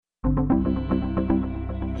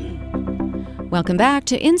Welcome back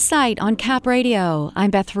to Insight on Cap Radio. I'm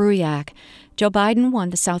Beth Ruyak. Joe Biden won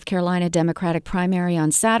the South Carolina Democratic primary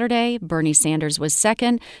on Saturday. Bernie Sanders was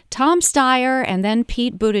second. Tom Steyer and then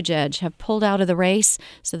Pete Buttigieg have pulled out of the race.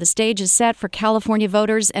 So the stage is set for California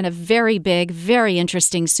voters and a very big, very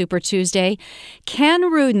interesting Super Tuesday. Ken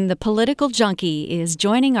Rudin, the political junkie, is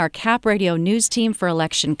joining our Cap Radio news team for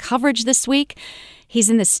election coverage this week. He's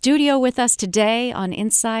in the studio with us today on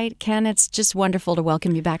Insight. Ken, it's just wonderful to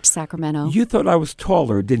welcome you back to Sacramento. You thought I was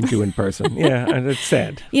taller, didn't you, in person? Yeah, and it's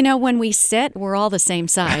sad. You know, when we sit, we're all the same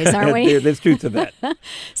size, aren't we? There's truth to that.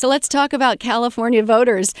 So let's talk about California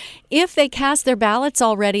voters. If they cast their ballots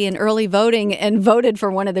already in early voting and voted for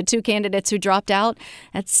one of the two candidates who dropped out,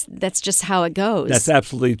 that's just how it goes. That's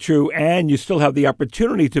absolutely true. And you still have the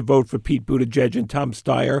opportunity to vote for Pete Buttigieg and Tom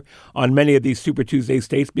Steyer on many of these Super Tuesday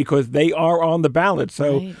states because they are on the ballot.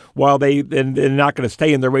 So right. While they're not going to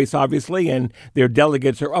stay in the race, obviously, and their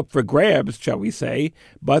delegates are up for grabs, shall we say.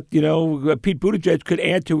 But, you know, Pete Buttigieg could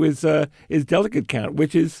add to his delegate count,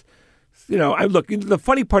 which is, you know, the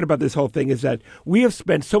funny part about this whole thing is that we have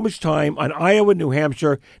spent so much time on Iowa, New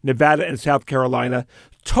Hampshire, Nevada, and South Carolina.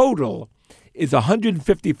 Total is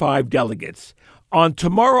 155 delegates. On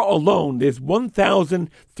tomorrow alone, there's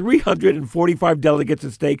 1,345 delegates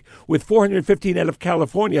at stake, with 415 out of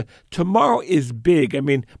California. Tomorrow is big. I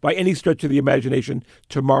mean, by any stretch of the imagination,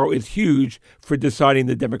 tomorrow is huge for deciding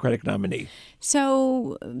the Democratic nominee.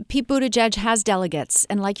 So Pete Buttigieg has delegates,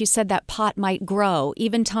 and like you said, that pot might grow.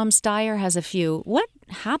 Even Tom Steyer has a few. What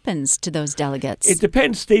happens to those delegates? It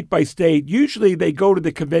depends state by state. Usually they go to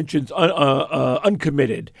the conventions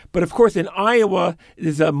uncommitted. But of course, in Iowa,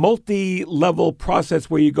 there's a multi-level process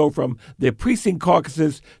where you go from the precinct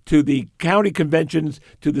caucuses to the county conventions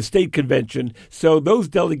to the state convention. So those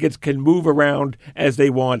delegates can move around as they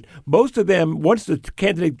want. Most of them, once the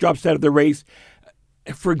candidate drops out of the race,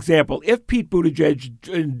 for example, if Pete Buttigieg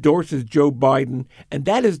endorses Joe Biden, and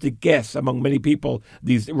that is the guess among many people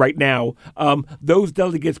right now, those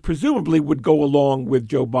delegates presumably would go along with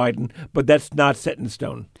Joe Biden, but that's not set in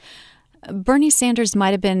stone. Bernie Sanders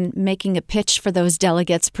might have been making a pitch for those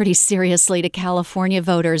delegates pretty seriously to California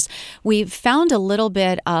voters. We found a little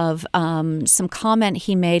bit of some comment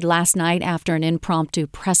he made last night after an impromptu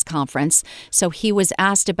press conference. So he was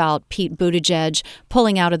asked about Pete Buttigieg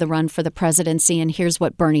pulling out of the run for the presidency, and here's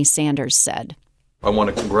what Bernie Sanders said. I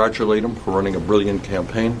want to congratulate him for running a brilliant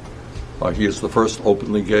campaign. He is the first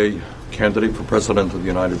openly gay candidate for president of the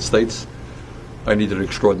United States, and he did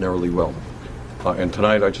extraordinarily well. And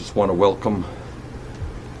tonight I just want to welcome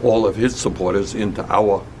all of his supporters into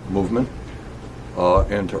our movement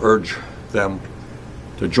and to urge them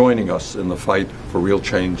to joining us in the fight for real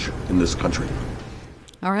change in this country.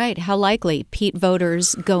 All right. How likely Pete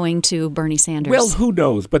voters going to Bernie Sanders? Well, who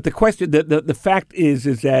knows? But the question, the fact is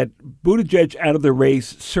that Buttigieg out of the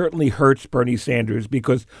race certainly hurts Bernie Sanders,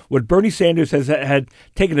 because what Bernie Sanders had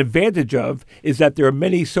taken advantage of is that there are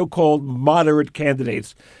many so-called moderate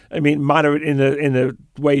candidates. I mean, moderate in the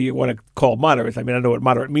way you want to call moderates. I mean, I don't know what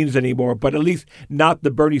moderate means anymore, but at least not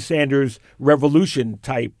the Bernie Sanders revolution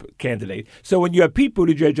type candidate. So when you have Pete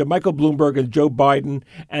Buttigieg and Michael Bloomberg and Joe Biden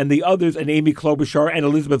and the others and Amy Klobuchar and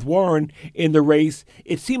Elizabeth Warren in the race,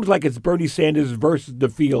 it seems like it's Bernie Sanders versus the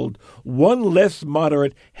field. One less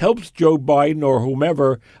moderate helps Joe Biden or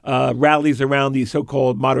whomever rallies around these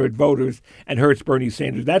so-called moderate voters and hurts Bernie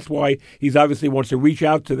Sanders. That's why he's obviously wants to reach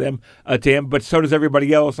out to them, to him, but so does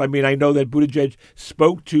everybody else. I mean, I know that Buttigieg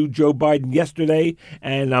spoke to Joe Biden yesterday,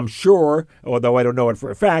 and I'm sure, although I don't know it for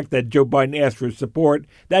a fact, that Joe Biden asked for his support.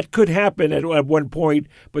 That could happen at one point,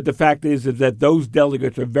 but the fact is that those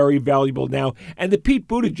delegates are very valuable now, and the Pete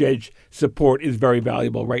Buttigieg support is very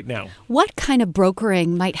valuable right now. What kind of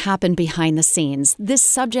brokering might happen behind the scenes? This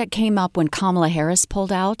subject came up when Kamala Harris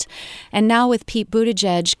pulled out, and now with Pete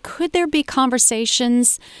Buttigieg, could there be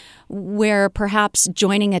conversations where perhaps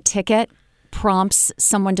joining a ticket prompts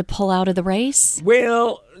someone to pull out of the race?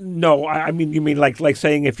 Well, no. I mean, you mean like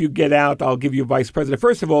saying, if you get out, I'll give you vice president.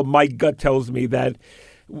 First of all, my gut tells me that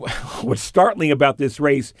what's startling about this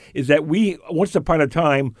race is that we, once upon a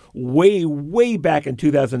time, way back in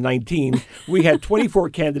 2019, we had 24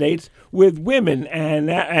 candidates with women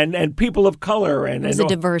and people of color. And it was a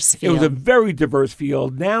diverse field. It was a very diverse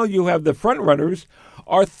field. Now you have the front runners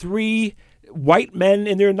are three white men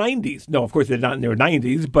in their 90s. No, of course they're not in their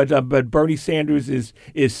 90s, but Bernie Sanders is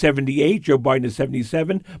 78, Joe Biden is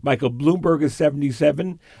 77, Michael Bloomberg is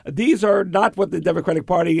 77. These are not what the Democratic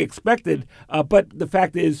Party expected, but the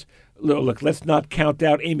fact is, look, let's not count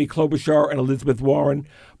out Amy Klobuchar and Elizabeth Warren,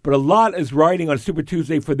 but a lot is riding on Super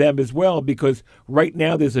Tuesday for them as well, because right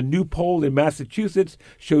now there's a new poll in Massachusetts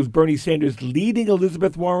shows Bernie Sanders leading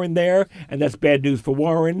Elizabeth Warren there, and that's bad news for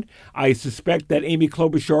Warren. I suspect that Amy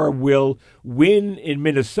Klobuchar will win in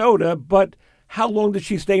Minnesota, but how long does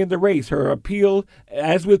she stay in the race? Her appeal,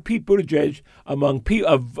 as with Pete Buttigieg,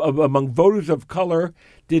 among voters of color,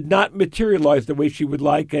 did not materialize the way she would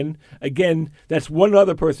like. And again, that's one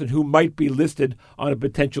other person who might be listed on a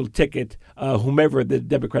potential ticket, whomever the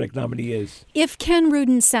Democratic nominee is. If Ken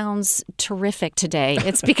Rudin sounds terrific today,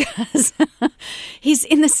 it's because he's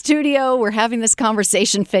in the studio. We're having this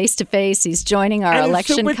conversation face to face. He's joining our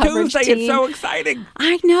election coverage Tuesday. team. It's so exciting.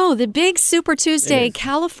 I know, the big Super Tuesday,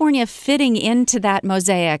 California fitting into that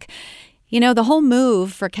mosaic. You know, the whole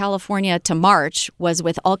move for California to March was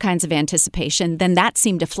with all kinds of anticipation. Then that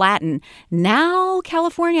seemed to flatten. Now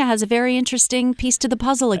California has a very interesting piece to the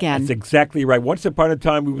puzzle again. That's exactly right. Once upon a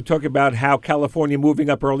time, we were talking about how California moving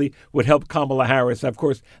up early would help Kamala Harris. Of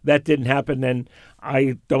course, that didn't happen, and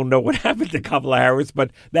I don't know what happened to Kamala Harris,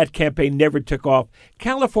 but that campaign never took off.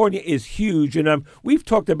 California is huge, and we've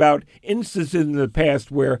talked about instances in the past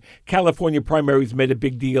where California primaries made a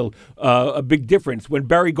big deal, a big difference. When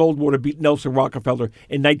Barry Goldwater beat Nelson Rockefeller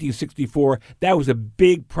in 1964, that was a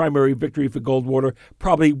big primary victory for Goldwater,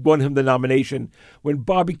 probably won him the nomination. When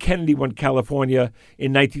Bobby Kennedy won California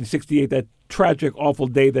in 1968, that tragic, awful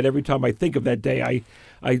day that every time I think of that day,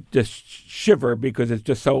 I just shiver because it's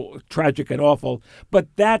just so tragic and awful.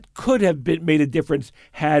 But that could have made a difference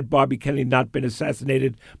had Bobby Kennedy not been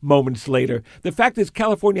assassinated moments later. The fact is,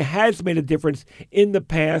 California has made a difference in the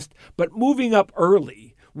past, but moving up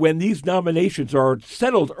early, when these nominations are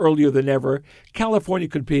settled earlier than ever, California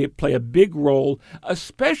could play a big role,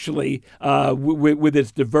 especially with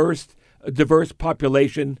its diverse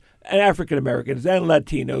population, and African Americans and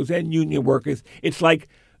Latinos and union workers. It's like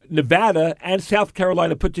Nevada and South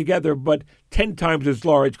Carolina put together, but 10 times as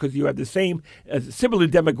large, because you have the same, similar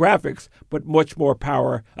demographics, but much more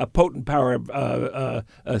power, potent power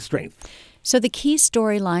strength. So the key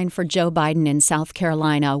storyline for Joe Biden in South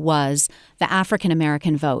Carolina was the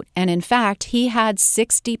African-American vote. And in fact, he had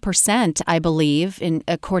 60%, I believe,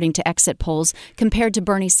 according to exit polls, compared to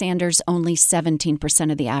Bernie Sanders' only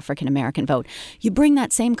 17% of the African-American vote. You bring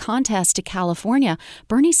that same contest to California,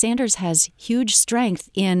 Bernie Sanders has huge strength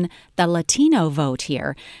in the Latino vote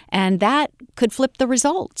here, and that could flip the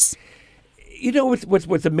results. You know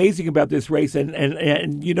what's amazing about this race,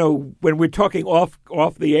 and you know, when we're talking off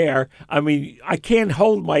the air, I mean, I can't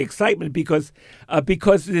hold my excitement because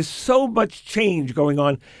there's so much change going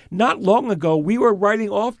on. Not long ago, we were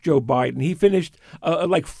writing off Joe Biden. He finished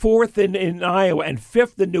like fourth in Iowa and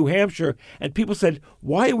fifth in New Hampshire, and people said,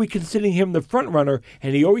 "Why are we considering him the front runner?"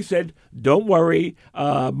 And he always said, "Don't worry,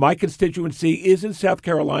 my constituency is in South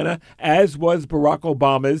Carolina, as was Barack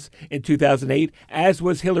Obama's in 2008, as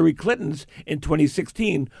was Hillary Clinton's in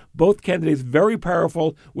 2016. Both candidates very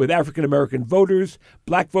powerful with African-American voters.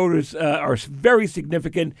 Black voters are very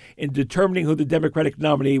significant in determining who the Democratic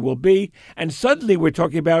nominee will be. And suddenly we're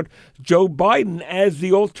talking about Joe Biden as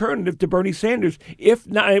the alternative to Bernie Sanders. If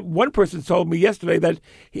not, one person told me yesterday that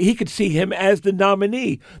he could see him as the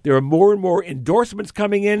nominee. There are more and more endorsements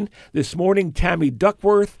coming in. This morning, Tammy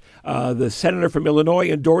Duckworth, the senator from Illinois,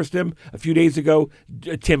 endorsed him. A few days ago,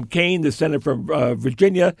 Tim Kaine, the senator from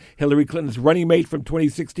Virginia, Hillary Clinton's running mate from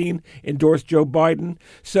 2016, endorsed Joe Biden.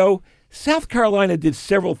 So South Carolina did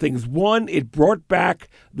several things. One, it brought back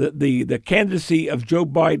the candidacy of Joe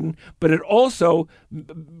Biden, but it also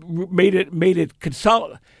made it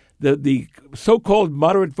consolidate. The so-called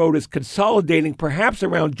moderate voters consolidating perhaps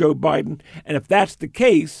around Joe Biden. And if that's the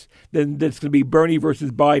case, then it's going to be Bernie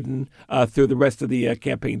versus Biden through the rest of the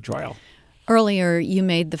campaign trial. Earlier, you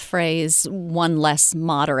made the phrase one less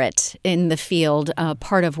moderate in the field,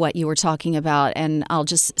 part of what you were talking about. And I'll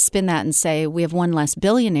just spin that and say we have one less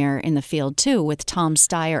billionaire in the field, too, with Tom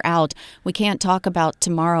Steyer out. We can't talk about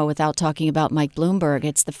tomorrow without talking about Mike Bloomberg.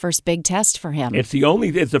 It's the first big test for him. It's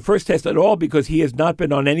the first test at all because he has not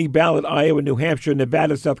been on any ballot, Iowa, New Hampshire,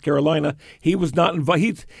 Nevada, South Carolina. He was not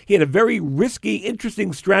invited. He had a very risky,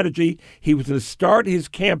 interesting strategy. He was going to start his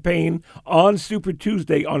campaign on Super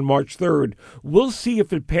Tuesday on March 3rd. We'll see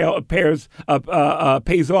if it pays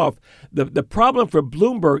off. The problem for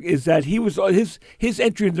Bloomberg is that his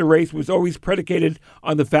entry into the race was always predicated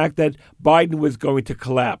on the fact that Biden was going to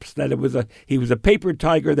collapse, that he was a paper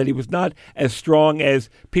tiger, that he was not as strong as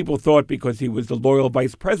people thought because he was the loyal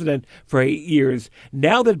vice president for 8 years.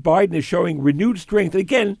 Now that Biden is showing renewed strength, and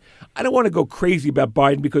again, I don't want to go crazy about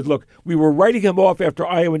Biden because, look, we were writing him off after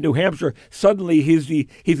Iowa and New Hampshire. Suddenly he's going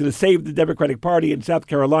to save the Democratic Party in South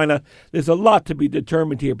Carolina. There's a lot to be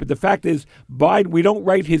determined here. But the fact is, Biden, we don't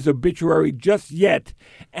write his obituary just yet.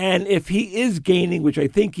 And if he is gaining, which I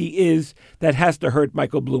think he is, that has to hurt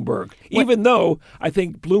Michael Bloomberg. Even though I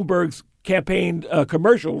think Bloomberg's campaign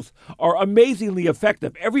commercials are amazingly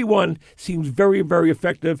effective. Everyone seems very, very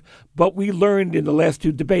effective. But we learned in the last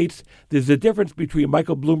two debates, there's a difference between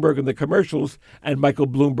Michael Bloomberg in the commercials and Michael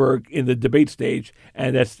Bloomberg in the debate stage.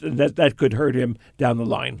 And that could hurt him down the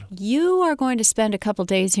line. You are going to spend a couple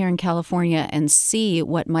days here in California and see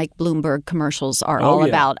what Mike Bloomberg commercials are all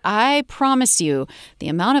about. I promise you, the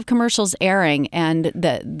amount of commercials airing and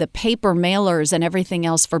the paper mailers and everything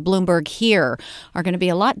else for Bloomberg here are going to be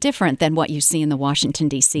a lot different than what you see in the Washington,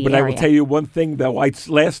 D.C. But area. I will tell you one thing, though.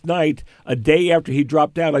 Last night, a day after he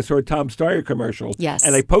dropped out, I saw a Tom Steyer commercial. Yes.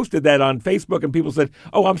 And I posted that on Facebook, and people said,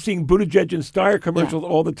 oh, I'm seeing Buttigieg and Steyer commercials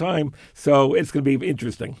all the time. So it's going to be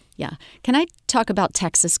interesting. Yeah. Can I talk about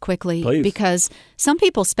Texas quickly? Please. Because some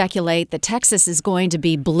people speculate that Texas is going to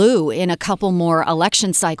be blue in a couple more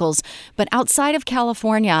election cycles. But outside of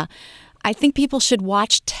California, I think people should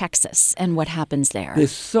watch Texas and what happens there.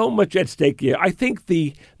 There's so much at stake here. I think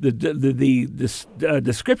the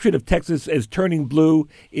description of Texas as turning blue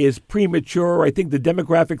is premature. I think the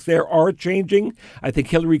demographics there are changing. I think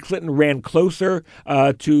Hillary Clinton ran closer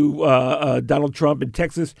to Donald Trump in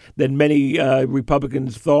Texas than many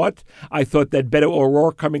Republicans thought. I thought that Beto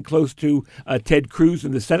O'Rourke coming close to Ted Cruz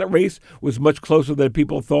in the Senate race was much closer than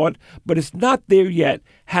people thought. But it's not there yet.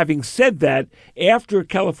 Having said that, after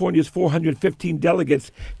California's 415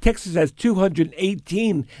 delegates, Texas has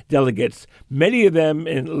 218 delegates. Many of them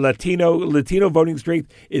in Latino voting strength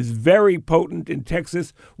is very potent in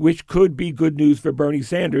Texas, which could be good news for Bernie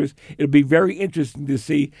Sanders. It'll be very interesting to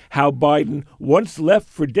see how Biden, once left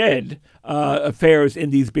for dead, affairs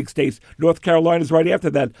in these big states. North Carolina's right after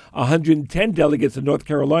that, 110 delegates in North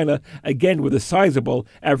Carolina, again with a sizable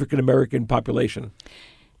African-American population.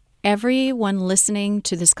 Everyone listening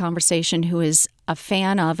to this conversation who is a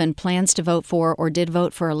fan of and plans to vote for or did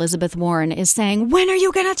vote for Elizabeth Warren is saying, when are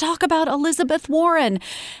you going to talk about Elizabeth Warren?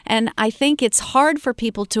 And I think it's hard for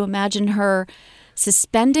people to imagine her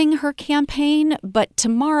suspending her campaign, but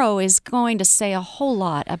tomorrow is going to say a whole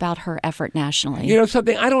lot about her effort nationally. You know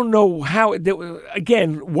something, I don't know how,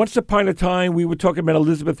 again, once upon a time we were talking about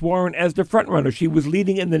Elizabeth Warren as the front runner. She was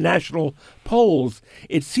leading in the national polls.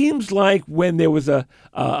 It seems like when there was a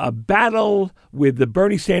battle with the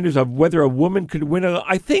Bernie Sanders of whether a woman could win,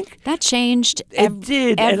 I think that changed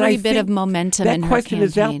every bit of momentum in her campaign. That question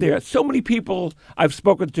is out there. So many people I've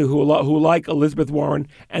spoken to who like Elizabeth Warren,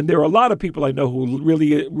 and there are a lot of people I know who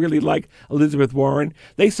really, really like Elizabeth Warren.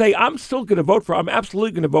 They say, I'm still going to vote for her. I'm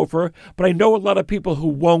absolutely going to vote for her. But I know a lot of people who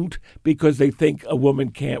won't because they think a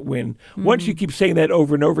woman can't win. Mm-hmm. Once you keep saying that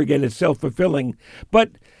over and over again, it's self-fulfilling.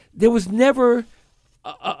 But there was never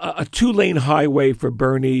a two-lane highway for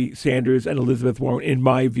Bernie Sanders and Elizabeth Warren, in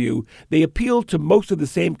my view. They appeal to most of the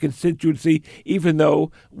same constituency, even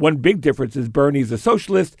though one big difference is Bernie's a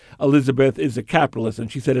socialist, Elizabeth is a capitalist,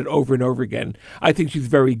 and she said it over and over again. I think she's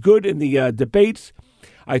very good in the debates.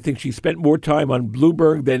 I think she spent more time on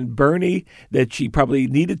Bloomberg than Bernie that she probably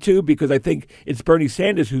needed to, because I think it's Bernie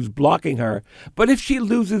Sanders who's blocking her. But if she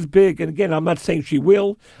loses big, and again, I'm not saying she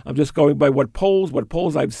will, I'm just going by what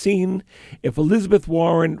polls I've seen. If Elizabeth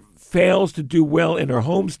Warren fails to do well in her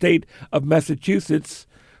home state of Massachusetts,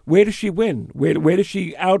 where does she win? Where does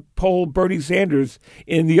she out-poll Bernie Sanders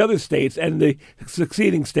in the other states and the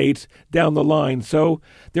succeeding states down the line? So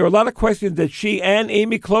there are a lot of questions that she and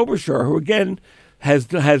Amy Klobuchar, who again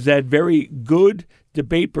has had very good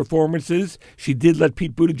debate performances. She did let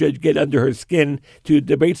Pete Buttigieg get under her skin 2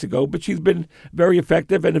 debates ago, but she's been very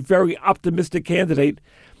effective and a very optimistic candidate.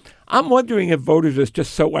 I'm wondering if voters are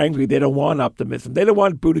just so angry they don't want optimism. They don't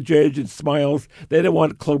want Buttigieg and smiles. They don't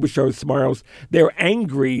want Klobuchar smiles. They're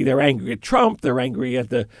angry. They're angry at Trump. They're angry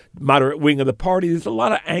at the moderate wing of the party. There's a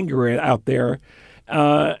lot of anger out there.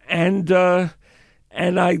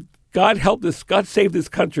 God help this, God save this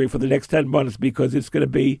country for the next 10 months, because it's going to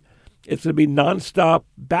be nonstop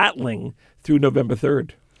battling through November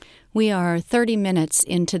 3rd. We are 30 minutes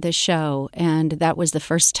into the show, and that was the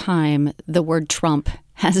first time the word Trump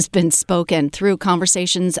has been spoken through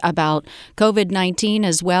conversations about COVID-19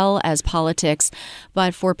 as well as politics.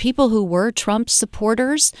 But for people who were Trump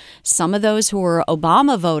supporters, some of those who were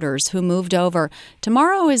Obama voters who moved over,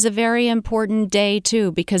 tomorrow is a very important day,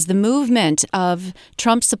 too, because the movement of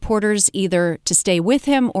Trump supporters either to stay with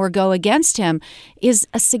him or go against him is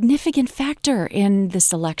a significant factor in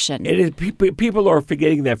this election. It is. People are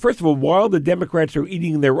forgetting that. First of all, while the Democrats are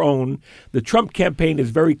eating their own, the Trump campaign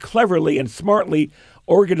is very cleverly and smartly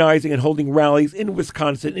organizing and holding rallies in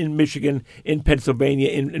Wisconsin, in Michigan, in Pennsylvania,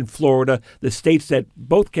 in Florida, the states that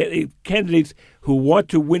both candidates who want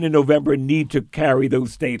to win in November need to carry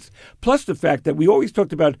those states. Plus the fact that we always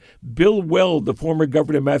talked about Bill Weld, the former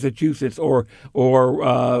governor of Massachusetts, or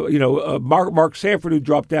Mark Sanford, who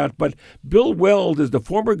dropped out. But Bill Weld is the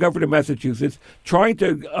former governor of Massachusetts trying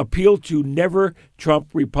to appeal to never Trump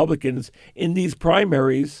Republicans in these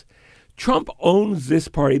primaries. Trump owns this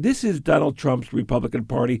party. This is Donald Trump's Republican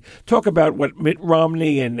Party. Talk about what Mitt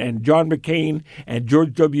Romney and John McCain and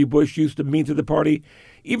George W. Bush used to mean to the party.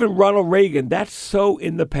 Even Ronald Reagan, that's so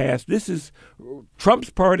in the past. This is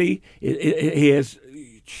Trump's party. He has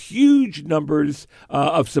huge numbers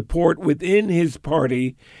of support within his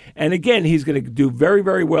party. And again, he's going to do very,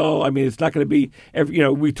 very well. I mean, it's not going to be,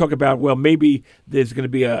 we talk about, well, maybe there's going to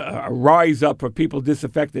be a rise up of people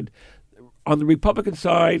disaffected. On the Republican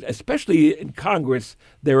side, especially in Congress,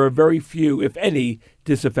 there are very few, if any,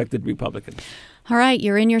 disaffected Republicans. All right,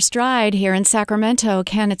 you're in your stride here in Sacramento.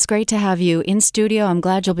 Ken, it's great to have you in studio. I'm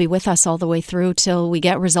glad you'll be with us all the way through till we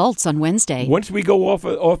get results on Wednesday. Once we go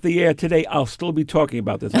off the air today, I'll still be talking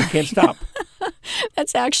about this. I can't stop.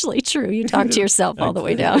 That's actually true. You talk to yourself all the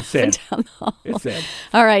way down. It's sad. Down the hall. It's sad.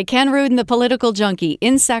 All right, Ken Rudin, the political junkie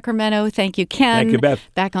in Sacramento. Thank you, Ken. Thank you, Beth.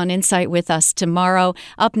 Back on Insight with us tomorrow.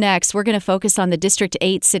 Up next, we're going to focus on the District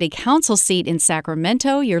 8 City Council seat in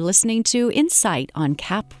Sacramento. You're listening to Insight on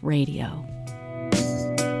Cap Radio.